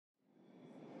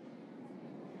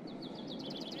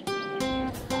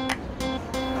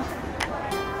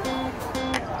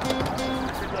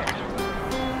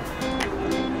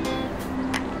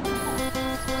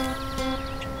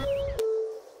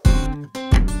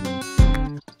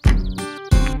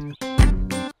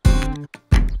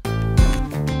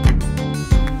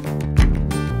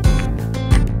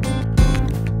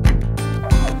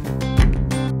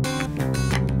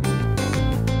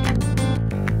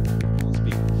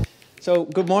So,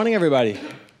 good morning, everybody.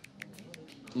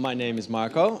 My name is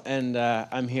Marco, and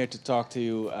I'm here to talk to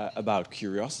you about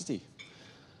curiosity.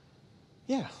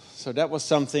 Yeah, so that was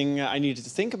something I needed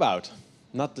to think about.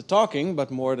 Not the talking,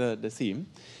 but more the theme.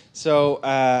 So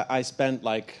I spent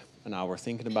like an hour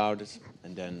thinking about it,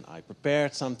 and then I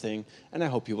prepared something, and I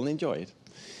hope you will enjoy it.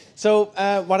 So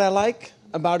what I like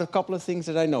about a couple of things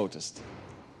that I noticed.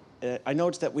 I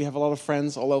noticed that we have a lot of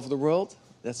friends all over the world.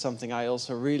 That's something I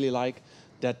also really like,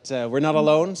 that we're not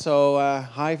alone. So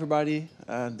hi, everybody.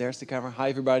 There's the camera. Hi,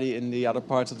 everybody in the other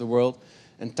parts of the world.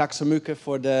 And tack so mycket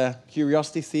for the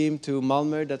curiosity theme to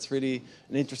Malmö. That's really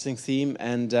an interesting theme.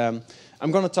 And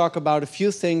I'm going to talk about a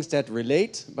few things that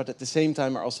relate, but at the same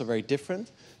time are also very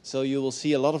different. So you will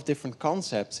see a lot of different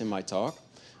concepts in my talk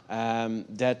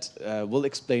that will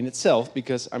explain itself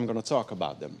because I'm going to talk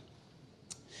about them.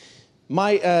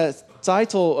 My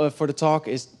title for the talk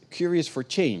is Curious for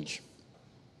Change.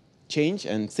 Change,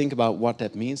 and think about what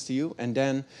that means to you. And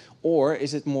then, or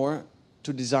is it more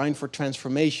to design for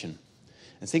transformation?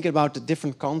 And think about the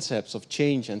different concepts of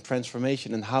change and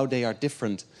transformation and how they are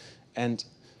different and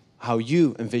how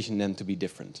you envision them to be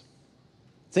different.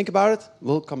 Think about it.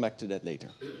 We'll come back to that later.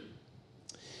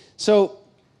 So,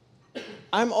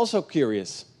 I'm also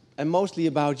curious, and mostly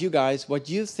about you guys, what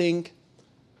you think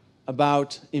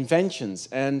about inventions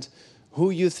and who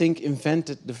you think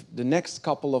invented the next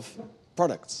couple of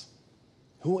products.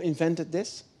 Who invented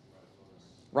this?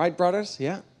 Wright brothers?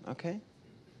 Yeah, okay.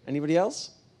 Anybody else?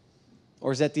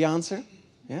 Or is that the answer?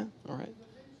 Yeah, all right.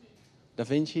 Da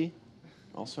Vinci,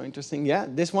 also interesting. Yeah,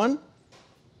 this one?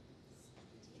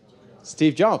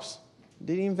 Steve Jobs.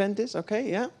 Did he invent this?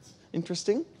 Okay, yeah,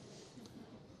 interesting.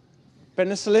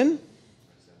 Penicillin?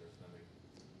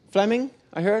 Fleming,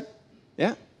 I heard.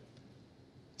 Yeah.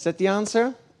 Is that the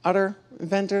answer? Other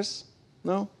inventors?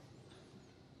 No?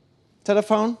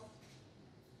 Telephone?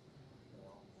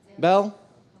 Bell?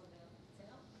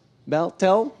 Bell?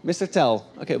 Tell? Mr. Tell.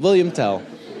 Okay, William Tell.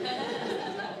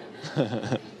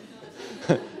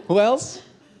 Who else?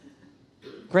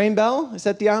 Graham Bell? Is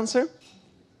that the answer?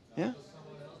 Yeah?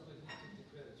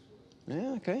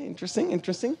 Yeah, okay, interesting,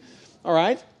 interesting. All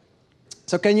right.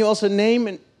 So can you also name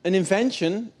an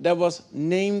invention that was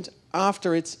named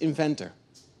after its inventor?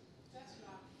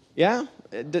 Tesla. Yeah?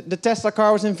 The Tesla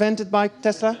car was invented by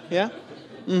Tesla? Yeah?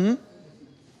 Mm-hmm.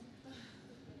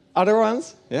 Other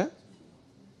ones? Yeah?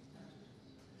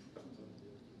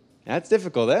 Yeah, it's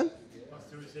difficult, eh?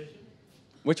 Pasteurization.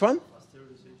 Which one?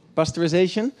 Pasteurization.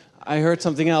 Pasteurization? I heard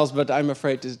something else, but I'm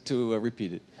afraid to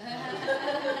repeat it.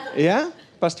 Yeah?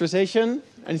 Pasteurization?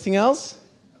 Anything else?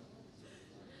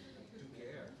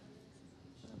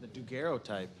 The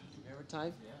daguerreotype.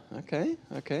 Daguerreotype? Yeah. Okay,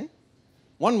 okay.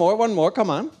 One more, come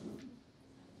on.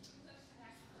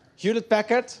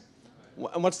 Hewlett-Packard?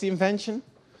 And what's the invention?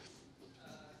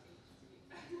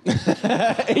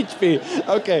 HP.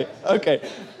 Okay, okay.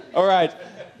 All right.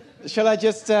 Shall I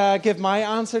just give my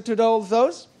answer to all of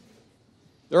those?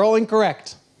 They're all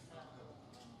incorrect.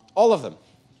 All of them.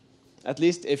 At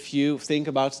least if you think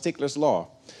about Stigler's law.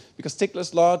 Because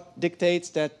Stigler's law dictates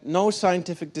that no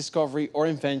scientific discovery or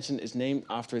invention is named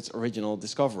after its original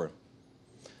discoverer.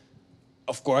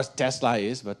 Of course, Tesla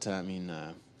is, but I mean...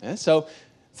 yeah. So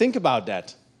think about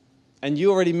that. And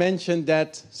you already mentioned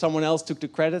that someone else took the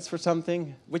credits for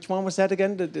something. Which one was that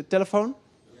again? The telephone?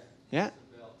 Yeah?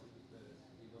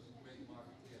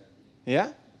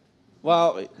 Yeah?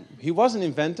 Well, he was an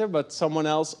inventor, but someone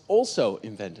else also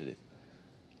invented it.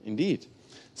 Indeed.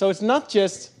 So it's not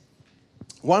just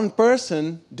one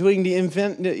person doing the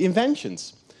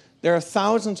inventions. There are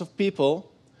thousands of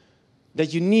people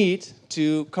that you need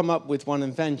to come up with one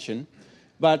invention,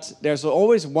 but there's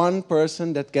always one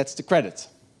person that gets the credit.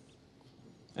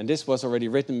 And this was already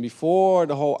written before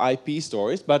the whole IP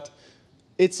stories, but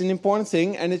it's an important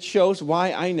thing, and it shows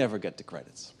why I never get the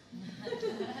credits.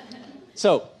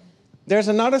 So, there's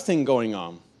another thing going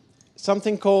on,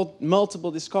 something called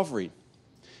multiple discovery.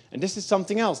 And this is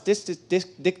something else. This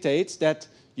dictates that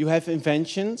you have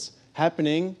inventions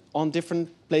happening on different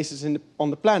places on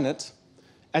the planet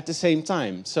at the same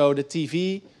time. So the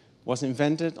TV was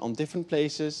invented on different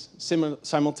places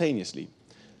simultaneously.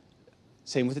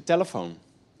 Same with the telephone.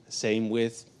 Same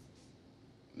with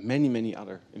many, many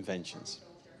other inventions.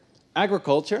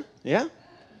 Agriculture, yeah?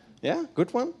 Yeah,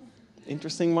 good one.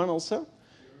 Interesting one also.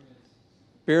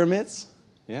 Pyramids,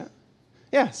 yeah.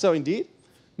 Yeah, so indeed,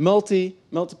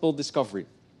 multiple discovery.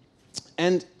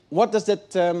 And what does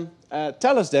that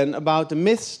tell us then about the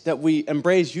myths that we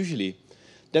embrace usually?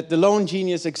 That the lone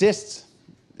genius exists.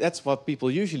 That's what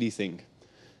people usually think.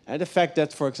 And the fact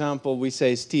that, for example, we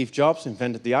say Steve Jobs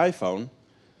invented the iPhone,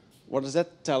 what does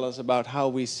that tell us about how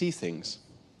we see things,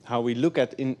 how we look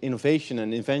at innovation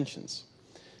and inventions?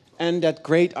 And that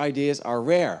great ideas are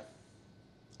rare.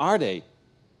 Are they?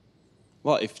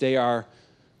 Well, if they are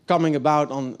coming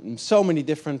about on so many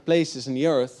different places in the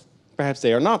earth, perhaps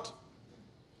they are not.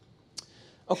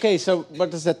 Okay, so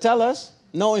what does that tell us?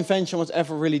 No invention was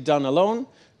ever really done alone.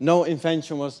 No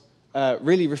invention was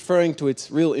really referring to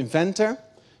its real inventor.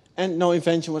 And no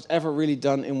invention was ever really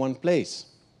done in one place.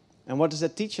 And what does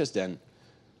that teach us then?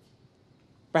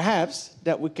 Perhaps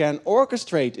that we can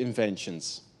orchestrate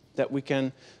inventions, that we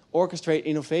can orchestrate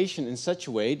innovation in such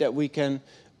a way that we can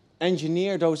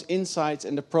engineer those insights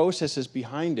and the processes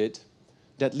behind it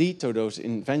that lead to those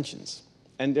inventions.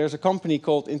 And there's a company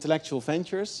called Intellectual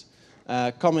Ventures,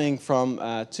 coming from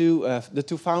the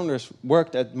two founders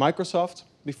worked at Microsoft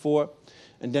before,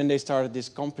 and then they started this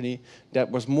company that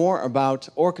was more about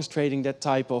orchestrating that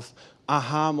type of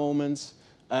aha moments,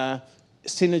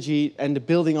 synergy, and the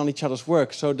building on each other's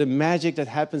work. So the magic that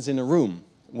happens in a room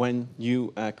when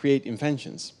you create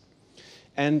inventions.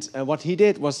 And what he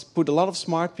did was put a lot of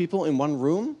smart people in one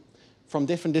room from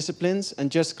different disciplines and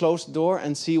just close the door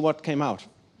and see what came out.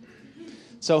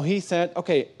 So he said,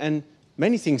 okay, and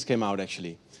many things came out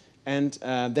actually. And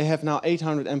they have now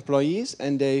 800 employees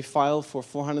and they file for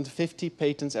 450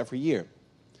 patents every year.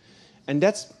 And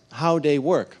that's how they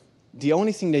work. The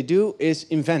only thing they do is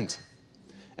invent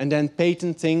and then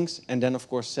patent things and then of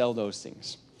course sell those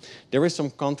things. There is some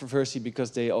controversy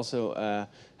because they also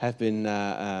have been,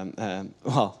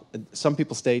 well, some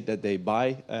people state that they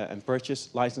buy and purchase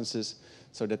licenses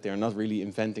so that they're not really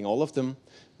inventing all of them.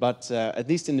 But at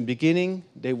least in the beginning,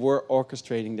 they were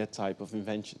orchestrating that type of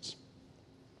inventions.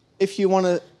 If you want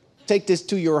to take this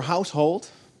to your household,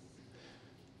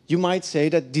 you might say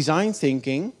that design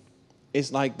thinking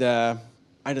is like the,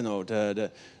 I don't know,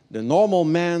 the normal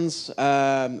man's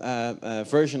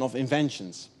version of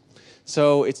inventions.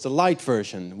 So it's the light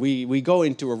version. We go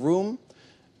into a room,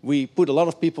 we put a lot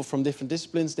of people from different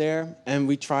disciplines there, and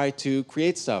we try to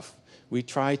create stuff. We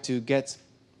try to get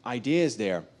ideas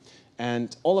there.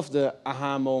 And all of the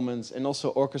aha moments and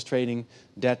also orchestrating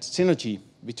that synergy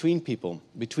between people,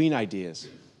 between ideas.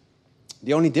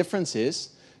 The only difference is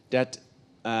that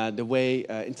the way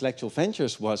Intellectual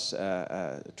Ventures was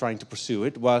trying to pursue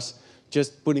it was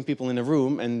just putting people in a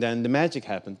room and then the magic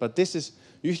happened. But this is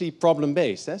usually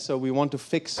problem-based, so we want to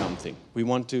fix something. We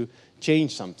want to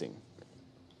change something.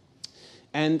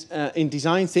 And in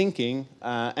design thinking,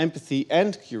 empathy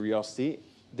and curiosity,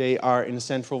 they are in a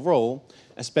central role,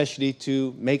 especially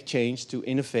to make change, to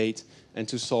innovate, and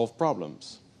to solve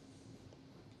problems.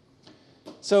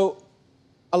 So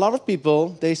a lot of people,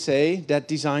 they say that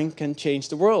design can change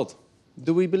the world.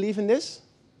 Do we believe in this?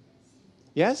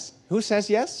 Yes? Who says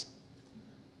yes?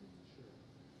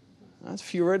 That's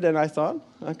fewer than I thought.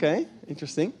 Okay,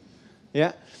 interesting.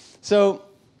 Yeah. So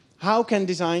how can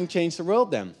design change the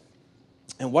world then?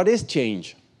 And what is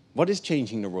change? What is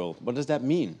changing the world? What does that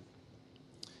mean?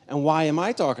 And why am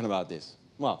I talking about this?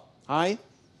 Well, hi,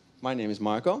 my name is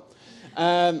Marco.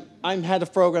 I'm head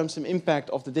of programs and impact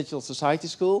of the Digital Society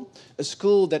School, a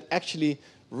school that actually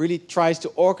really tries to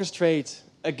orchestrate,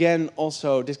 again,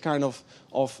 also this kind of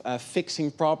fixing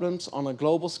problems on a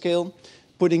global scale,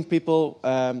 putting people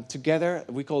together.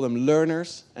 We call them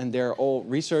learners, and they're all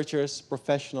researchers,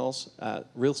 professionals,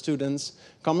 real students,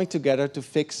 coming together to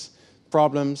fix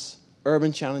problems,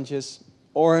 urban challenges,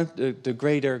 or the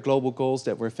greater global goals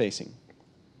that we're facing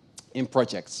in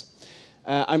projects.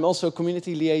 I'm also a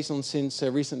community liaison since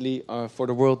recently for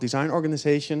the World Design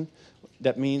Organization.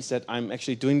 That means that I'm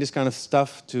actually doing this kind of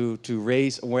stuff to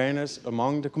raise awareness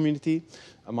among the community,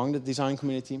 among the design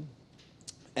community.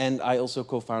 And I also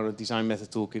co-founded Design Method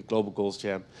Toolkit, Global Goals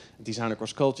Jam, Design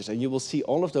Across Cultures. And you will see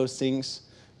all of those things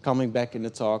coming back in the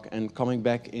talk and coming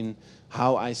back in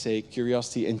how I say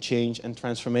curiosity and change and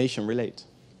transformation relate.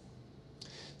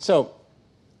 So,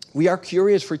 we are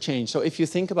curious for change. So if you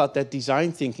think about that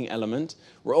design thinking element,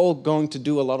 we're all going to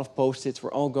do a lot of post-its.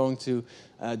 We're all going to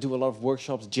do a lot of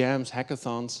workshops, jams,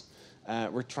 hackathons.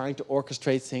 We're trying to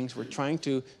orchestrate things. We're trying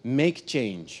to make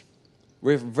change.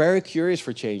 We're very curious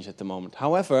for change at the moment.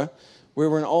 However,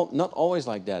 we're not always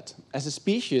like that. As a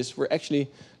species, we're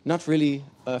actually not really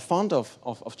fond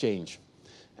of change.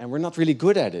 And we're not really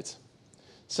good at it.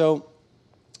 So,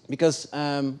 because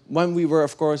when we were,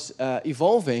 of course,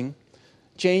 evolving,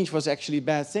 change was actually a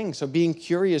bad thing. So being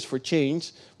curious for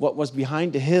change, what was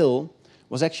behind the hill,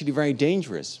 was actually very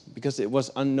dangerous because it was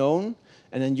unknown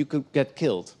and then you could get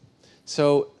killed.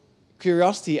 So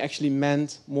curiosity actually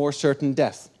meant more certain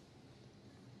death.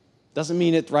 Doesn't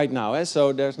mean it right now,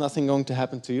 so there's nothing going to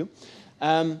happen to you.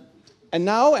 And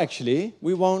now, actually,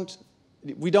 we won't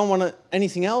We don't want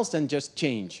anything else than just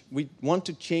change. We want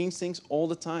to change things all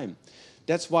the time.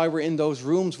 That's why we're in those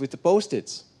rooms with the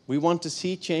Post-its. We want to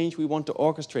see change, we want to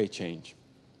orchestrate change.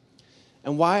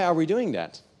 And why are we doing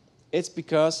that? It's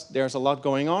because there's a lot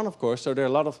going on, of course, so there are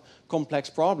a lot of complex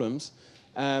problems.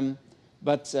 And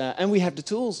we have the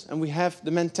tools, and we have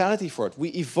the mentality for it. We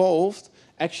evolved,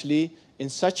 actually, in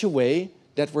such a way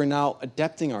that we're now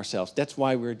adapting ourselves. That's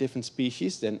why we're a different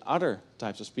species than other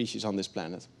types of species on this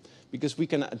planet. Because we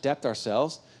can adapt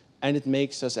ourselves, and it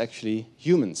makes us actually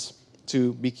humans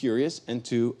to be curious and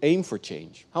to aim for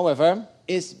change. However,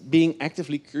 is being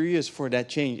actively curious for that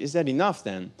change, is that enough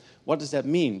then? What does that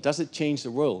mean? Does it change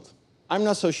the world? I'm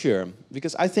not so sure,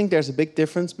 because I think there's a big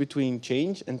difference between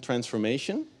change and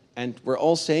transformation. And we're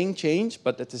all saying change,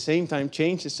 but at the same time,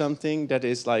 change is something that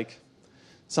is like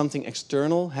something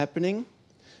external happening.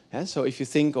 Yeah, so if you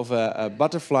think of a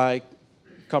butterfly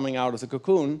coming out of the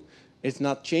cocoon, it's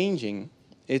not changing,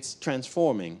 it's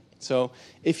transforming. So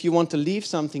if you want to leave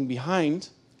something behind,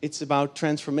 it's about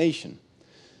transformation.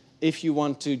 If you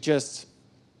want to just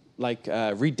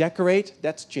redecorate,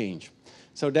 that's change.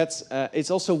 So it's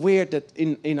also weird that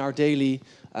in our daily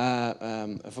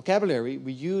vocabulary,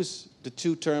 we use the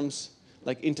two terms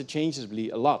like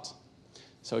interchangeably a lot.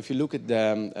 So if you look at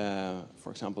for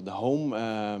example, the home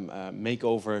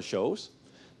makeover shows,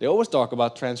 they always talk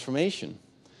about transformation,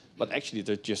 but actually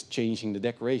they're just changing the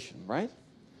decoration, right?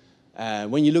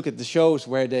 When you look at the shows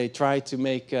where they try to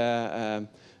make your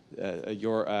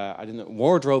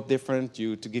wardrobe different,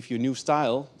 to give you a new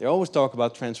style, they always talk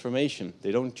about transformation.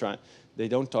 They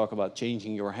don't talk about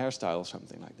changing your hairstyle or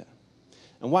something like that.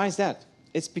 And why is that?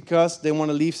 It's because they want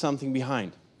to leave something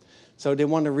behind. So they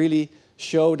want to really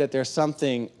show that there's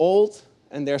something old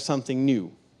and there's something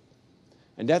new.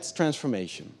 And that's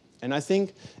transformation. And I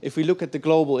think if we look at the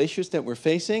global issues that we're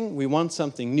facing, we want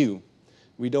something new.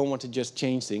 We don't want to just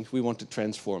change things, we want to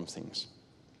transform things.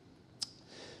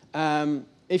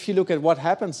 If you look at what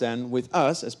happens then with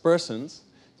us as persons,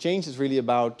 change is really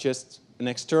about just an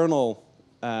external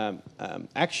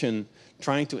action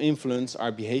trying to influence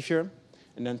our behavior.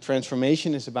 And then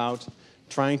transformation is about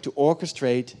trying to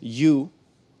orchestrate you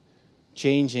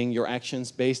changing your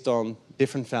actions based on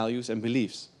different values and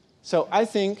beliefs. So I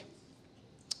think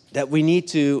that we need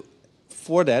to,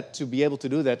 for that, to be able to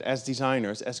do that as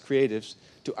designers, as creatives,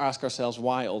 to ask ourselves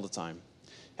why all the time.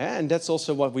 And that's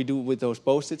also what we do with those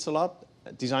Post-its a lot.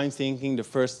 Design thinking, the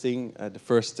first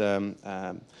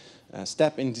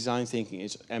step in design thinking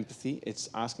is empathy. It's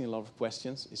asking a lot of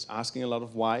questions. It's asking a lot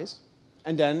of whys.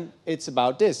 And then it's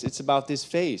about this. It's about this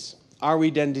vase. Are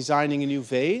we then designing a new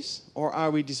vase, or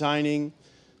are we designing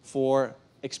for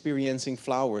experiencing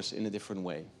flowers in a different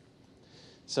way?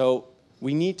 So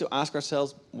we need to ask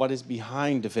ourselves what is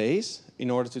behind the vase in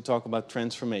order to talk about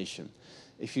transformation.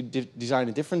 If you design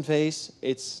a different vase,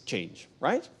 it's change,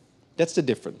 right? That's the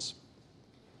difference.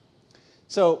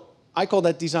 So I call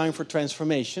that design for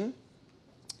transformation.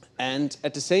 And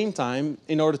at the same time,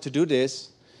 in order to do this,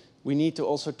 we need to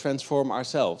also transform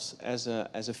ourselves as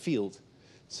a field.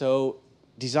 So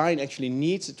design actually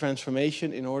needs a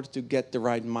transformation in order to get the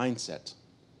right mindset.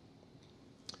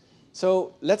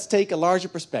 So let's take a larger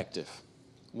perspective.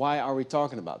 Why are we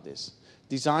talking about this?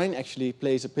 Design actually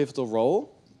plays a pivotal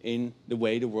role in the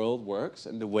way the world works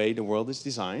and the way the world is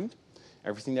designed,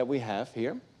 everything that we have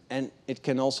here. And it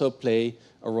can also play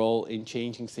a role in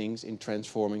changing things, in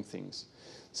transforming things.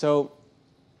 So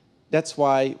that's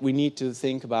why we need to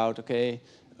think about, okay,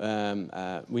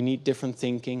 we need different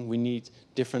thinking, we need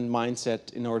different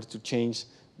mindset in order to change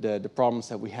the problems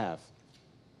that we have.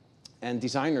 And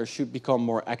designers should become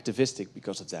more activistic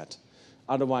because of that.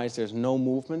 Otherwise, there's no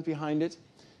movement behind it.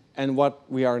 And what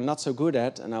we are not so good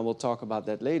at, and I will talk about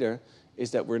that later,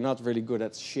 is that we're not really good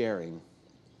at sharing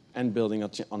and building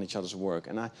on each other's work.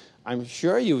 And I'm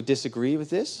sure you disagree with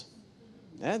this,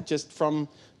 just from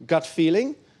gut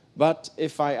feeling. But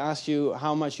if I ask you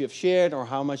how much you have shared or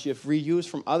how much you have reused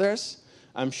from others,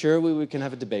 I'm sure we can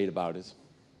have a debate about it,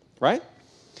 right?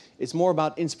 It's more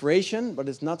about inspiration, but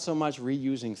it's not so much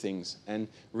reusing things and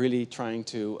really trying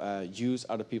to use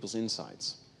other people's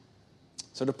insights.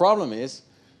 So the problem is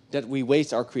that we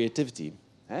waste our creativity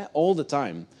all the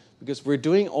time, because we're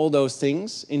doing all those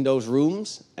things in those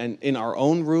rooms and in our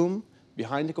own room,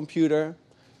 behind the computer,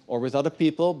 or with other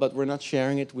people, but we're not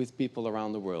sharing it with people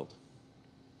around the world.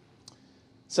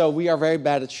 So we are very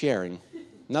bad at sharing.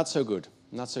 Not so good,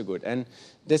 not so good. And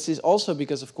this is also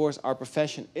because, of course, our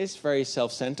profession is very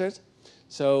self-centered.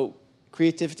 So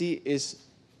creativity is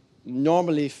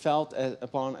normally felt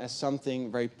upon as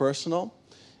something very personal.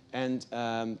 And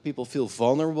people feel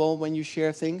vulnerable when you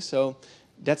share things. So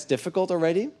that's difficult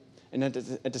already. And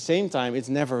at the same time, it's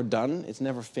never done, it's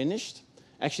never finished.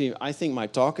 Actually, I think my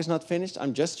talk is not finished.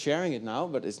 I'm just sharing it now,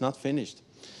 but it's not finished.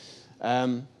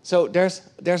 So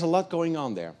there's a lot going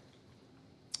on there.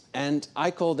 And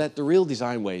I call that the real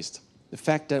design waste. The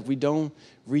fact that we don't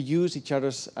reuse each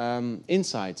other's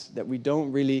insights, that we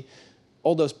don't really,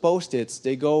 all those post-its,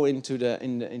 they go into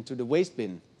the waste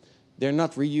bin. They're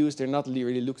not reused, they're not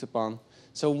really looked upon.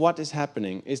 So what is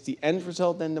happening? Is the end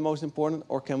result then the most important,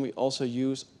 or can we also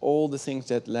use all the things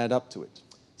that led up to it?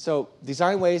 So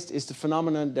design waste is the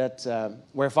phenomenon that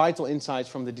where vital insights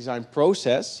from the design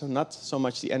process, so not so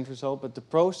much the end result, but the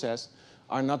process,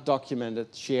 are not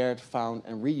documented, shared, found,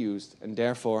 and reused, and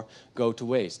therefore go to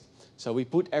waste. So we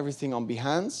put everything on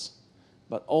Behance,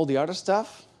 but all the other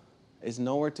stuff is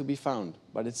nowhere to be found.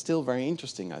 But it's still very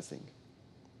interesting, I think,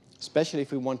 especially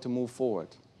if we want to move forward.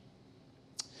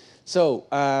 So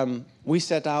we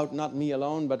set out, not me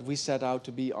alone, but we set out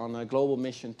to be on a global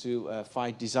mission to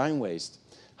fight design waste.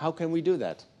 How can we do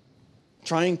that?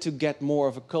 Trying to get more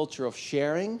of a culture of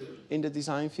sharing in the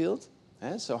design field.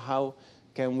 So how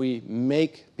can we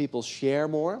make people share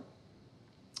more?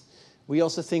 We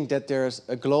also think that there's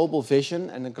a global vision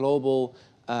and a global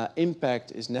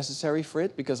impact is necessary for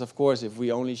it, because of course if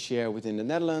we only share within the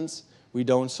Netherlands, we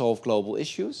don't solve global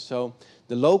issues. So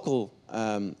the local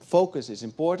focus is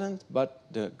important, but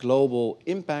the global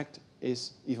impact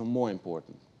is even more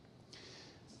important.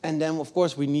 And then, of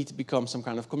course, we need to become some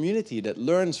kind of community that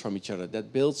learns from each other,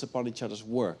 that builds upon each other's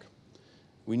work.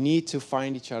 We need to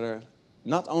find each other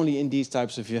not only in these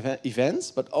types of events,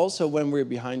 but also when we're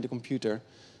behind the computer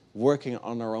working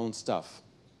on our own stuff.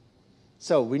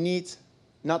 So we need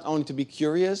not only to be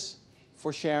curious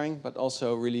for sharing, but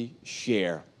also really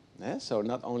share. So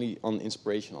not only on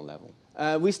inspirational level.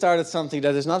 We started something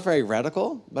that is not very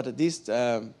radical, but at least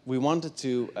we wanted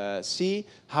to see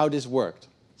how this worked.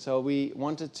 So we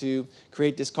wanted to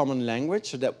create this common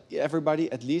language so that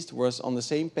everybody at least was on the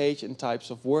same page in types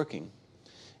of working,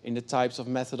 in the types of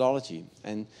methodology.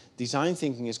 And design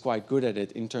thinking is quite good at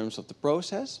it in terms of the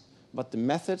process, but the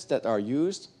methods that are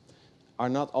used are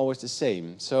not always the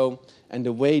same. So, and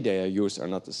the way they are used are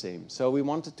not the same. So we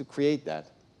wanted to create that.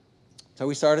 So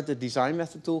we started the design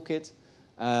method toolkit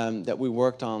that we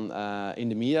worked on in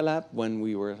the Media Lab when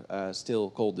we were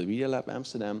still called the Media Lab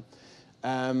Amsterdam.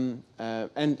 And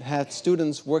had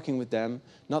students working with them,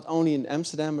 not only in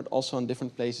Amsterdam, but also in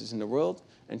different places in the world,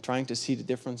 and trying to see the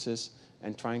differences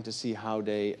and trying to see how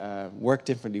they work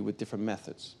differently with different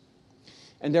methods.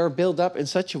 And they are built up in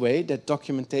such a way that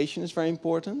documentation is very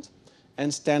important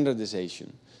and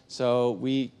standardization. So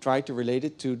we try to relate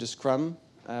it to the Scrum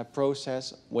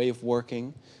process, way of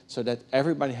working, so that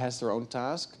everybody has their own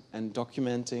task, and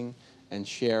documenting and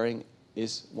sharing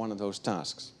is one of those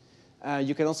tasks.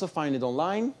 You can also find it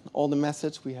online, all the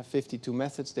methods. We have 52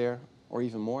 methods there, or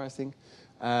even more, I think.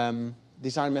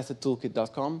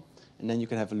 Designmethodtoolkit.com, and then you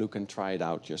can have a look and try it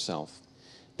out yourself.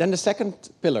 Then the second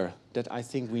pillar that I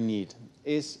think we need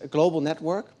is a global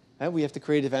network. We have the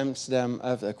Creative Amsterdam,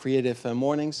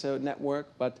 CreativeMornings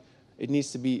network, but it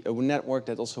needs to be a network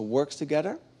that also works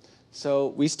together. So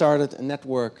we started a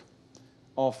network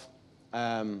of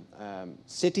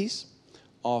cities,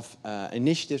 of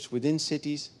initiatives within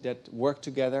cities that work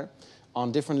together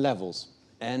on different levels.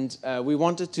 And we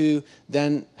wanted to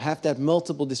then have that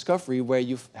multiple discovery where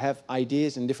you have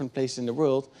ideas in different places in the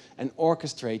world and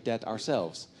orchestrate that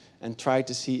ourselves and try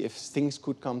to see if things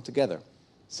could come together.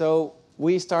 So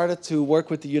we started to work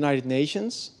with the United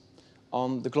Nations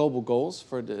on the global goals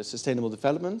for the sustainable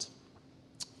development,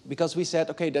 because we said,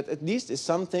 okay, that at least is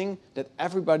something that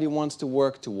everybody wants to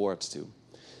work towards to.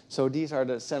 So these are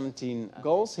the 17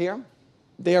 goals here.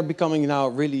 They are becoming now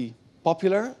really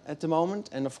popular at the moment,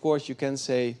 and of course you can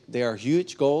say they are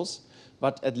huge goals,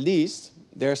 but at least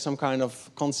there's some kind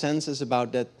of consensus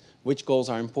about that, which goals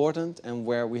are important and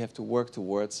where we have to work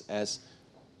towards as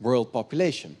world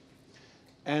population.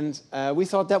 And we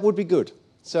thought that would be good.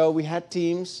 So we had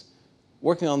teams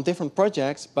working on different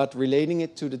projects, but relating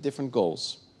it to the different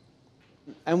goals.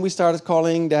 And we started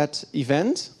calling that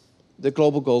event the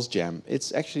Global Goals Jam.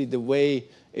 It's actually the way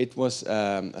it was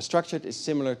structured is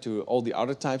similar to all the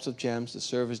other types of jams, the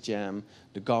service jam,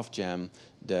 the golf jam,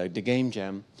 the game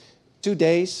jam. 2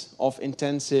 days of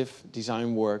intensive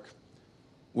design work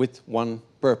with one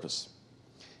purpose.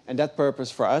 And that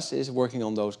purpose for us is working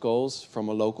on those goals from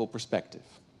a local perspective.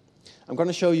 I'm going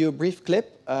to show you a brief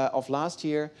clip of last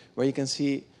year where you can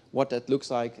see what that looks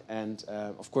like. And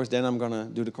of course, then I'm going to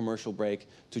do the commercial break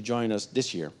to join us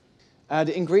this year.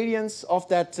 The ingredients of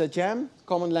that jam: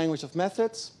 common language of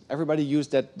methods. Everybody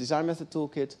used that design method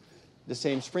toolkit, the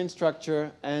same sprint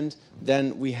structure, and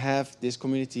then we have this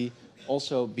community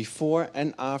also before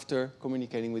and after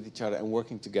communicating with each other and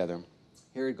working together.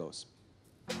 Here it goes.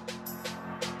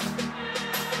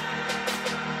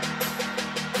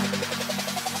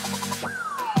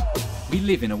 We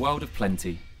live in a world of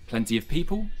plenty. Plenty of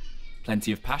people,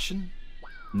 plenty of passion,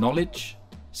 knowledge,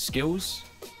 skills,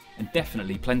 and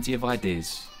definitely plenty of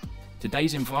ideas.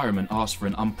 Today's environment asks for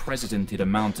an unprecedented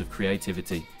amount of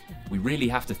creativity. We really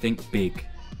have to think big.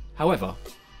 However,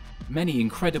 many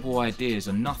incredible ideas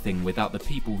are nothing without the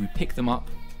people who pick them up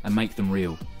and make them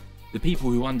real. The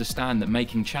people who understand that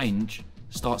making change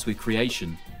starts with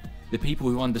creation. The people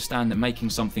who understand that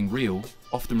making something real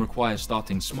often requires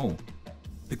starting small.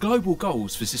 The global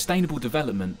goals for sustainable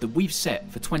development that we've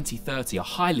set for 2030 are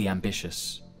highly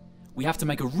ambitious. We have to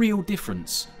make a real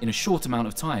difference in a short amount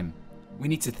of time. We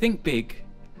need to think big,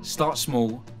 start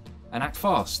small, and act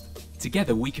fast.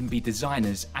 Together we can be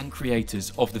designers and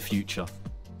creators of the future.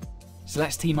 So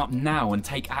let's team up now and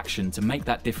take action to make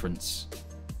that difference.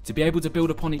 To be able to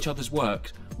build upon each other's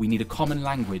work, we need a common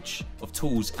language of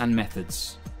tools and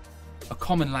methods. A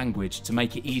common language to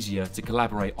make it easier to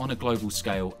collaborate on a global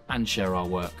scale and share our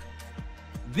work.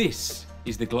 This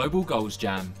is the Global Goals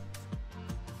Jam.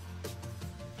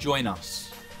 Join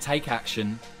us, take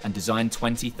action, and design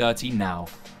 2030 now.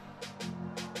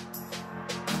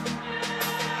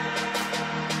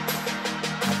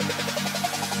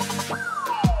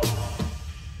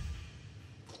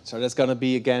 So that's going to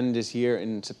be again this year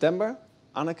in September.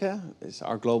 Anneke is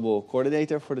our global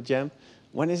coordinator for the Jam.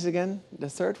 When is it again? The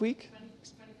third week?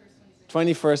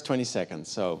 21st, 22nd.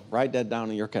 So write that down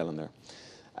in your calendar.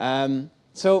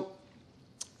 So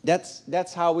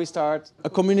that's how we start a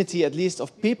community, at least,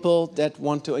 of people that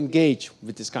want to engage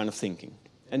with this kind of thinking.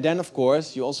 And then, of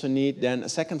course, you also need then a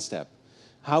second step.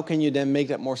 How can you then make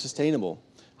that more sustainable?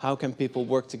 How can people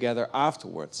work together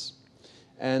afterwards?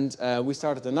 And we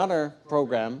started another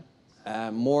program,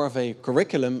 more of a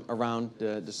curriculum around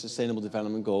the Sustainable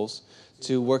Development Goals,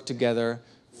 to work together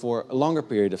for a longer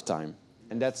period of time.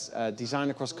 And that's design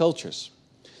across cultures.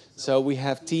 So we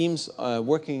have teams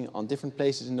working on different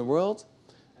places in the world,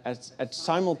 at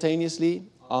simultaneously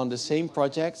on the same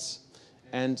projects,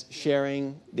 and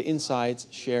sharing the insights,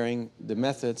 sharing the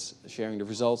methods, sharing the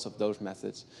results of those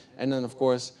methods. And then, of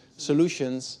course,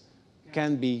 solutions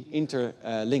can be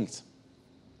interlinked.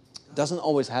 Doesn't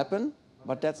always happen,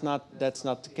 but that's not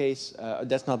the case.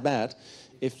 That's not bad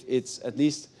if it's at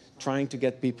least trying to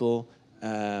get people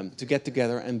to get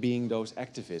together and being those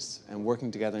activists and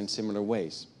working together in similar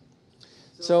ways.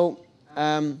 So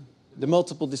the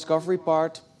multiple discovery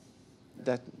part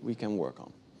that we can work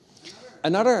on.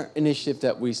 Another initiative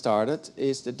that we started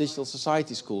is the Digital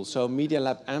Society School. So Media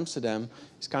Lab Amsterdam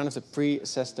is kind of the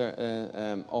predecessor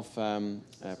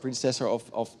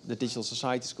of the Digital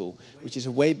Society School, which is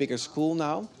a way bigger school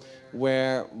now,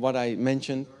 where what I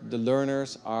mentioned, the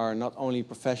learners are not only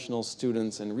professional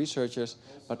students and researchers,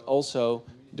 but also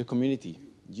the community,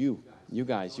 you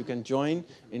guys. You can join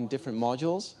in different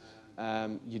modules.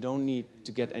 You don't need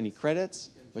to get any credits,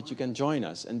 but you can join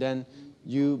us. And then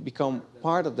you become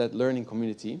part of that learning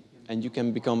community, and you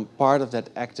can become part of that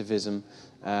activism,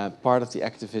 part of the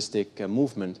activistic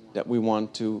movement that we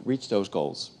want to reach those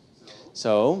goals.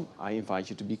 So I invite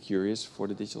you to be curious for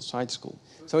the Digital Society School.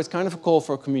 So it's kind of a call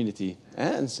for a community.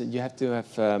 And so you have to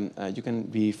have, you can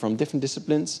be from different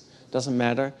disciplines, doesn't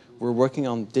matter. We're working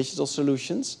on digital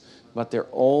solutions, but they're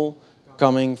all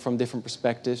coming from different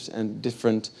perspectives and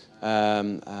different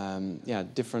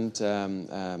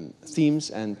themes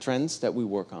and trends that we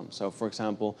work on. So, for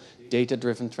example,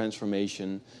 data-driven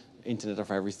transformation, Internet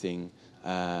of Everything,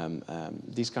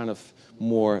 these kind of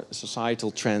more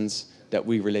societal trends that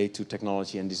we relate to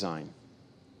technology and design.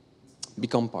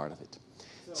 Become part of it.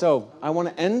 So, I want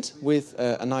to end with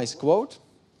a nice quote.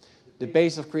 The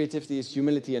base of creativity is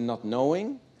humility and not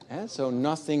knowing. So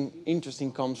nothing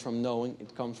interesting comes from knowing,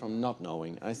 it comes from not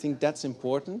knowing. I think that's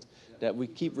important, that we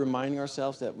keep reminding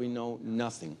ourselves that we know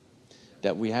nothing.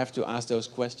 That we have to ask those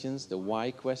questions, the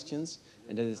why questions,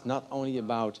 and that it's not only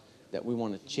about that we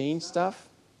want to change stuff,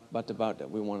 but about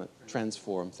that we want to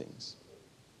transform things.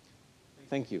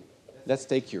 Thank you. Let's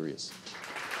stay curious.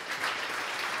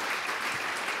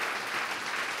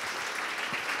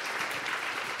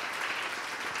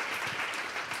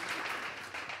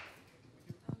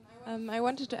 I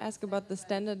wanted to ask about the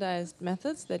standardized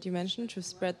methods that you mentioned to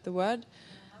spread the word.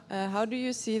 How do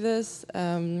you see this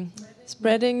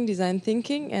spreading design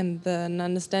thinking and an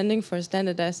understanding for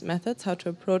standardized methods, how to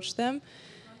approach them,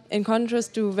 in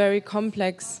contrast to very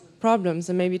complex problems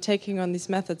and maybe taking on these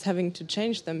methods, having to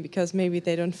change them because maybe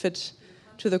they don't fit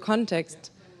to the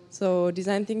context? So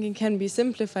design thinking can be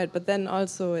simplified, but then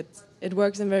also it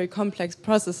works in very complex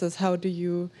processes. How do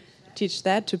you teach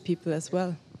that to people as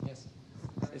well? Yes.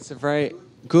 It's a very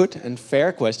good and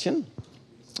fair question,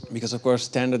 because of course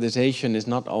standardization is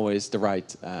not always the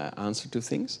right answer to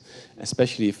things,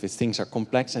 especially if things are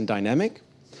complex and dynamic.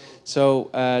 So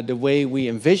the way we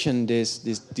envision this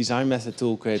design method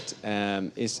toolkit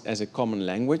is as a common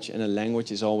language, and a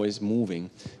language is always moving,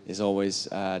 is always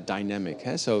dynamic.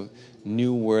 So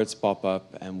new words pop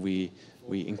up, and we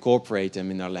incorporate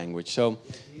them in our language. So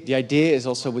the idea is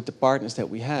also with the partners that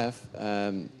we have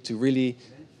to really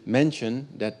mention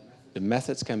that the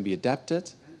methods can be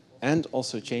adapted and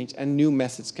also changed, and new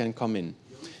methods can come in.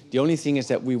 The only thing is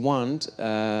that we want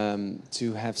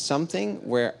to have something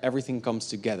where everything comes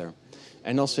together,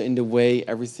 and also in the way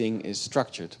everything is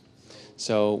structured.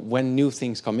 So when new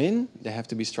things come in, they have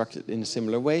to be structured in a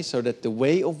similar way so that the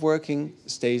way of working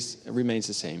remains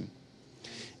the same.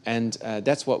 And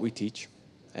that's what we teach.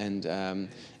 And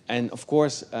of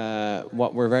course,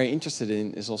 what we're very interested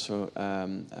in is also,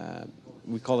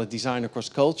 we call it design across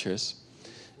cultures,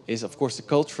 is of course the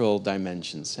cultural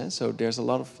dimensions. So there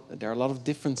are a lot of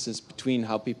differences between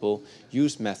how people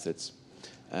use methods.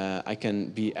 I can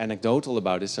be anecdotal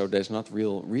about it, so there's not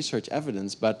real research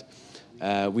evidence, but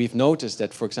we've noticed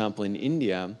that, for example, in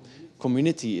India,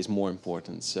 community is more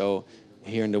important. So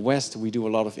here in the West, we do a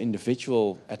lot of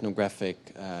individual ethnographic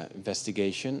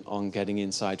investigation on getting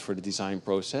insight for the design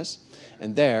process.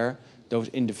 And there, those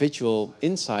individual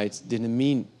insights didn't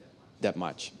mean that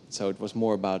much. So it was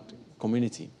more about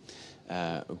community,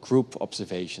 group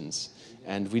observations.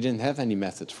 And we didn't have any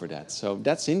method for that. So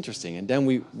that's interesting. And then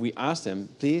we asked them,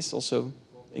 please also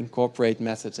incorporate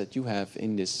methods that you have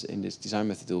in this design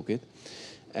method toolkit.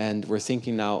 And we're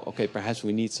thinking now, okay, perhaps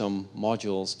we need some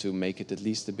modules to make it at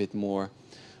least a bit more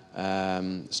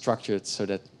structured so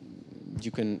that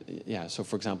you can, so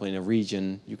for example, in a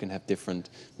region, you can have different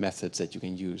methods that you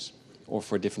can use or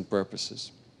for different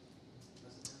purposes.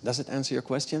 Does it answer your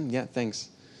question? Yeah, thanks.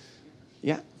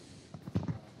 Yeah?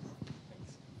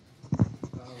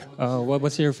 What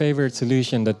was your favorite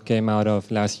solution that came out of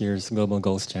last year's Global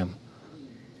Goals Jam?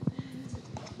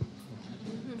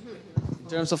 In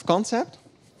terms of concept?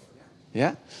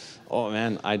 Yeah? Oh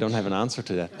man, I don't have an answer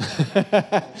to that.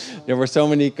 There were so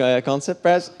many concepts.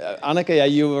 Perhaps, Anneke,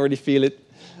 you already feel it.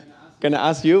 Can I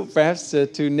ask you, perhaps,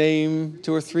 to name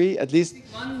 2 or 3, at least?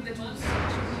 One that was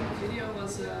video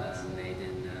was made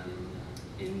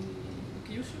in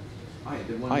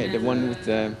Kyushu. The one with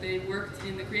the... They worked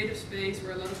in the creative space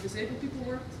where a lot of disabled people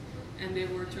worked, and they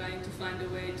were trying to find a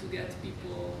way to get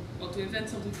people, to invent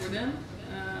something for them,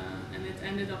 and it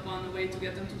ended up on a way to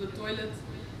get them to the toilet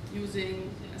using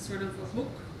a sort of a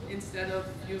hook instead of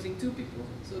using 2 people.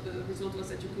 So the result was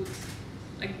that you could,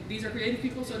 these are creative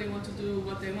people, so they want to do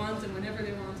what they want and whenever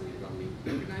they want, and you probably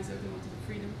recognize that they want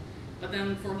freedom. But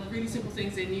then for really simple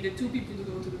things, they needed 2 people to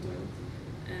go to the toilet.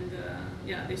 And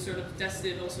they sort of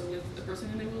tested also with the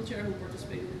person in a wheelchair who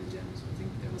participated in the jam. So I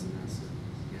think that was a nice,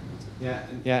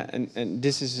 and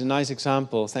this is a nice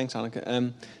example. Thanks,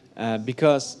 Anneke.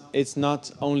 Because it's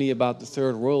not only about the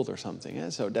third world or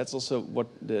something. So that's also what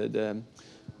the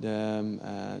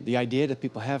idea that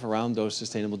people have around those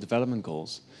sustainable development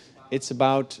goals. It's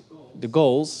about the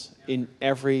goals in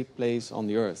every place on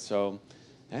the earth. So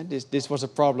this was a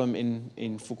problem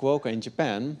in Fukuoka in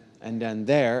Japan, and then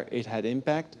there it had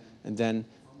impact, and then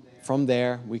from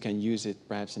there we can use it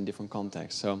perhaps in different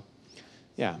contexts. So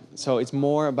so it's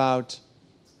more about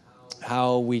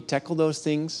how we tackle those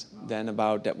things than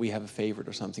about that we have a favorite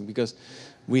or something, because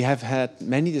we have had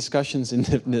many discussions in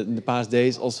the past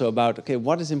days also about, okay,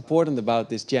 what is important about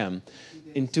this jam?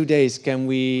 In 2 days, can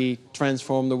we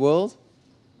transform the world?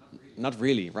 Not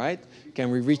really, right?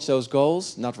 Can we reach those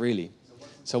goals? Not really.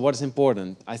 So what is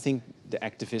important? I think the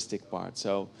activistic part.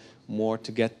 So more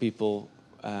to get people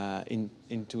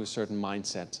into a certain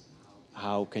mindset.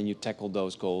 How can you tackle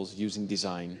those goals using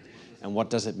design? And what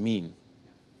does it mean?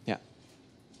 Yeah.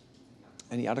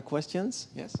 Any other questions?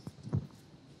 Yes?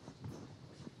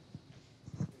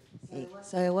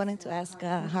 So I wanted to ask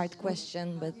a hard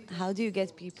question, but how do you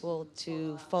get people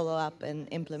to follow up and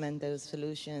implement those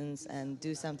solutions and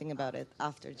do something about it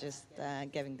after just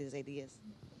giving these ideas?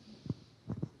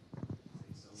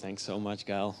 Thanks so much,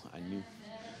 Gail. I knew.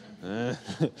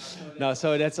 No,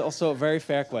 so that's also a very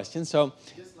fair question. So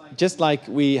just like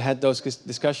we had those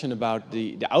discussion about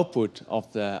the output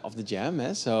of the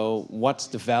jam, so what's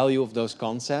the value of those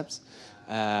concepts?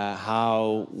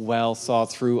 How well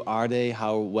thought through are they?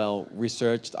 How well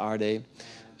researched are they?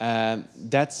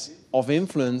 That's of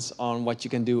influence on what you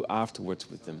can do afterwards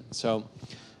with them. So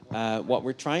what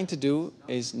we're trying to do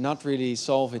is not really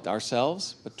solve it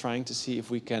ourselves, but trying to see if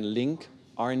we can link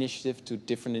our initiative to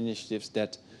different initiatives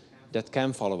that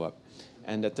can follow up.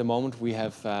 And at the moment we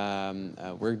have,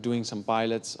 we're doing some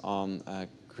pilots on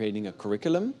creating a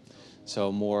curriculum.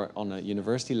 So more on a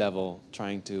university level,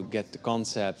 trying to get the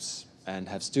concepts and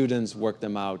have students work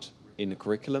them out in a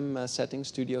curriculum setting,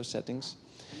 studio settings.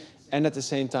 And at the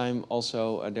same time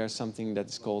also there's something that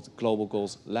is called Global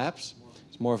Goals Labs.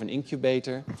 It's more of an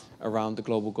incubator around the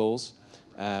global goals.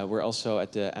 We're also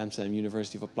at the Amsterdam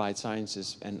University of Applied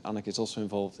Sciences, and Anneke is also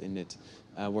involved in it,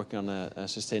 working on a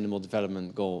Sustainable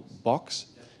Development Goal box.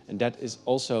 And that is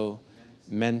also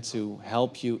meant to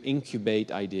help you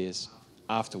incubate ideas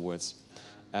afterwards.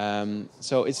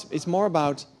 So it's more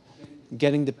about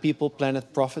getting the people,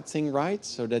 planet, profit thing right,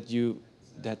 so that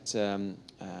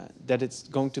that it's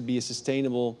going to be a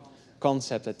sustainable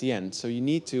concept at the end. So you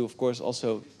need to, of course,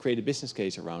 also create a business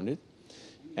case around it,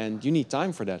 and you need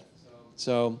time for that.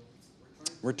 So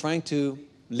we're trying to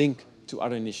link to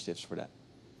other initiatives for that.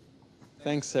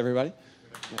 Thanks, everybody.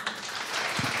 Yeah.